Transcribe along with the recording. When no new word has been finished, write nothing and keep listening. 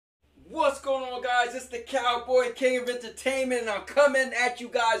guys? It's the Cowboy, King of Entertainment, and I'm coming at you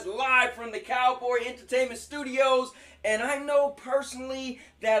guys live from the Cowboy Entertainment Studios. And I know personally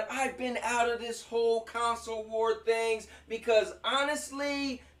that I've been out of this whole console war things because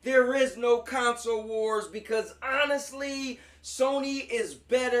honestly, there is no console wars because honestly, Sony is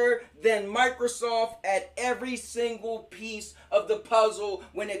better than Microsoft at every single piece of the puzzle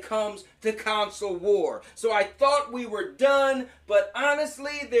when it comes to console war. So I thought we were done, but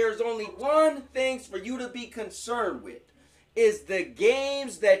honestly, there's only one thing for you to be concerned with, is the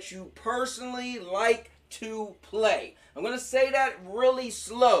games that you personally like to play. I'm going to say that really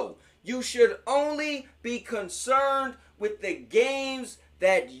slow. You should only be concerned with the games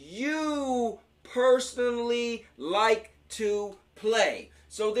that you personally like to play.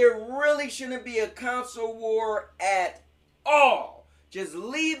 So there really shouldn't be a console war at all. Just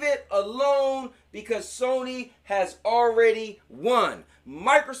leave it alone because Sony has already won.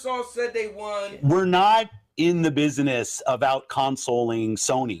 Microsoft said they won. We're not in the business of out-consoling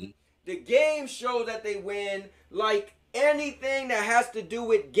Sony. The games show that they win. Like anything that has to do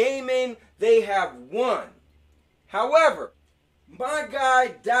with gaming, they have won. However, my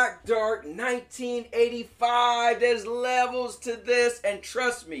guy, Doc Dark 1985, there's levels to this, and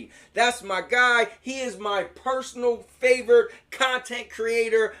trust me, that's my guy. He is my personal favorite content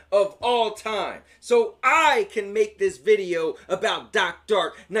creator of all time. So I can make this video about Doc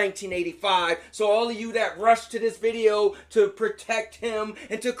Dark 1985. So all of you that rush to this video to protect him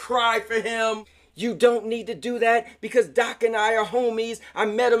and to cry for him, you don't need to do that because Doc and I are homies. I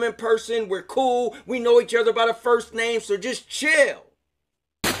met him in person. We're cool. We know each other by the first name, so just chill.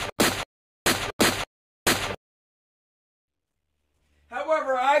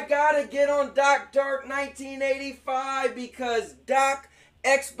 However, I gotta get on Doc Dark 1985 because Doc,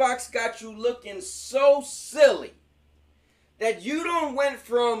 Xbox got you looking so silly that you done went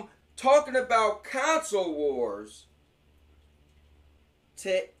from talking about console wars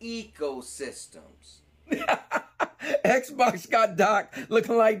to ecosystems. Xbox got Doc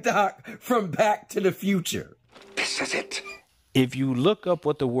looking like Doc from Back to the Future. This is it. If you look up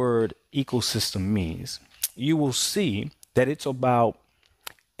what the word ecosystem means, you will see that it's about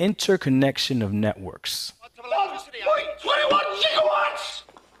interconnection of networks. 1.21 gigawatts!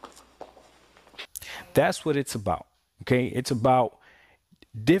 That's what it's about, okay? It's about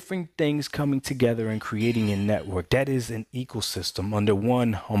different things coming together and creating a network. That is an ecosystem under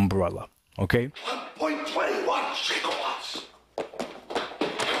one umbrella, okay? 1.21 gigawatts!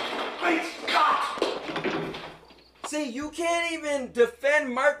 Great Scott! See, you can't even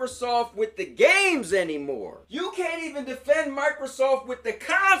defend Microsoft with the games anymore. You can't even defend Microsoft with the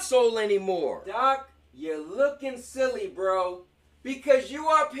console anymore. Doc, you're looking silly, bro. Because you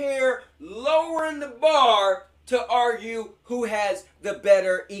up here lowering the bar to argue who has the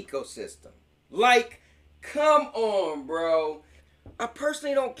better ecosystem. Like, come on, bro. I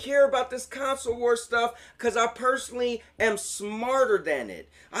personally don't care about this console war stuff because I personally am smarter than it.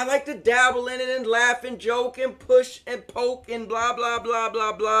 I like to dabble in it and laugh and joke and push and poke and blah, blah, blah,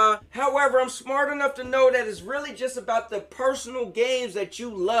 blah, blah. However, I'm smart enough to know that it's really just about the personal games that you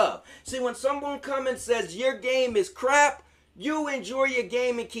love. See, when someone comes and says your game is crap, you enjoy your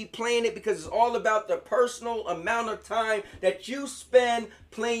game and keep playing it because it's all about the personal amount of time that you spend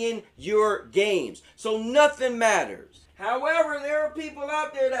playing your games. So nothing matters. However, there are people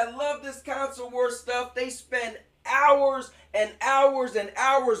out there that love this console war stuff. They spend hours and hours and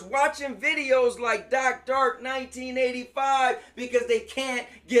hours watching videos like Doc Dark 1985 because they can't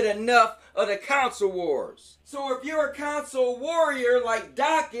get enough of the console wars. So if you're a console warrior like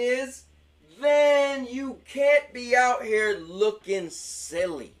Doc is, then you can't be out here looking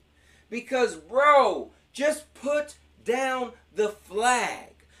silly. Because, bro, just put down the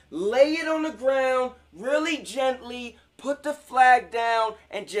flag. Lay it on the ground really gently, put the flag down,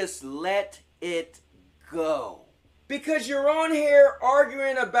 and just let it go. Because you're on here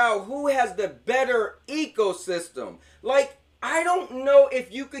arguing about who has the better ecosystem. Like, I don't know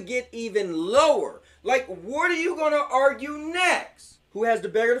if you could get even lower. Like, what are you going to argue next? Who has the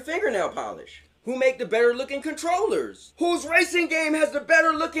better fingernail polish? Who make the better looking controllers? Whose racing game has the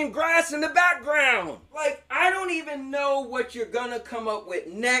better looking grass in the background? Like, I don't even know what you're gonna come up with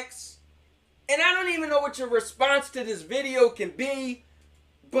next. And I don't even know what your response to this video can be.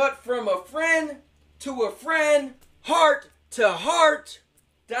 But from a friend to a friend, heart to heart,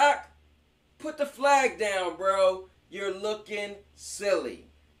 Doc, put the flag down, bro. You're looking silly.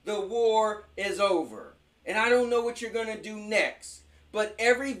 The war is over. And I don't know what you're gonna do next. But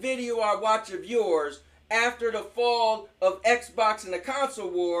every video I watch of yours after the fall of Xbox and the console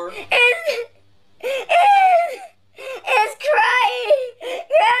war is crying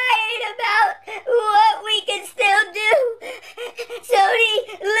about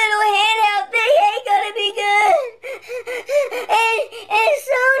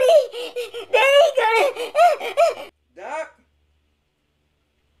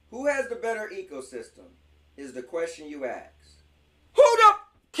Who has the better ecosystem is the question you ask. Who the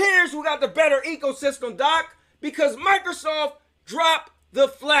cares who got the better ecosystem, Doc? Because Microsoft dropped the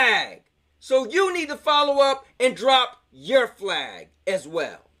flag. So you need to follow up and drop your flag as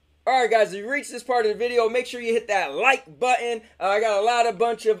well. Alright guys, if you reached this part of the video, make sure you hit that like button. I got a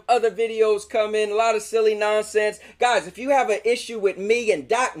bunch of other videos coming, a lot of silly nonsense. Guys, if you have an issue with me, and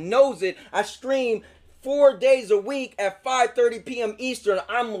Doc knows it, I stream 4 days a week at 5:30 p.m. Eastern.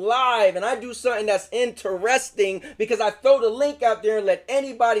 I'm live and I do something that's interesting because I throw the link out there and let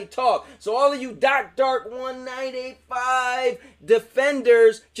anybody talk. So all of you Doc Dark 1985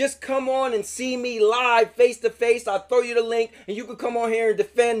 defenders, just come on and see me live face to face. I'll throw you the link and you can come on here and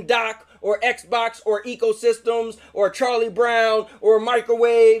defend Doc or Xbox or ecosystems or Charlie Brown or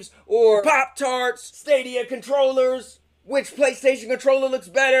microwaves or Pop-Tarts, Stadia controllers. Which PlayStation controller looks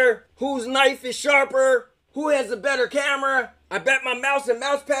better? Whose knife is sharper? Who has a better camera? I bet my mouse and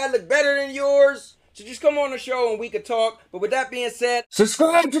mouse pad look better than yours. So just come on the show and we can talk. But with that being said,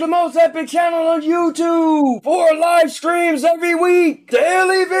 subscribe to the most epic channel on YouTube for live streams every week.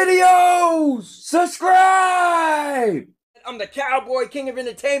 Daily videos. Subscribe. I'm the Cowboy, King of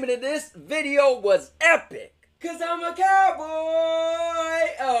Entertainment, and this video was epic. Cause I'm a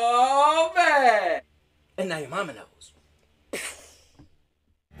cowboy. Oh man. And now your mama knows.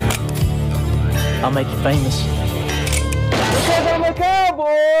 I'll make you famous. Because I'm a cowboy!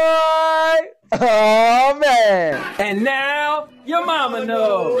 Oh man! And now your mama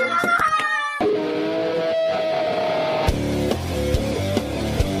knows.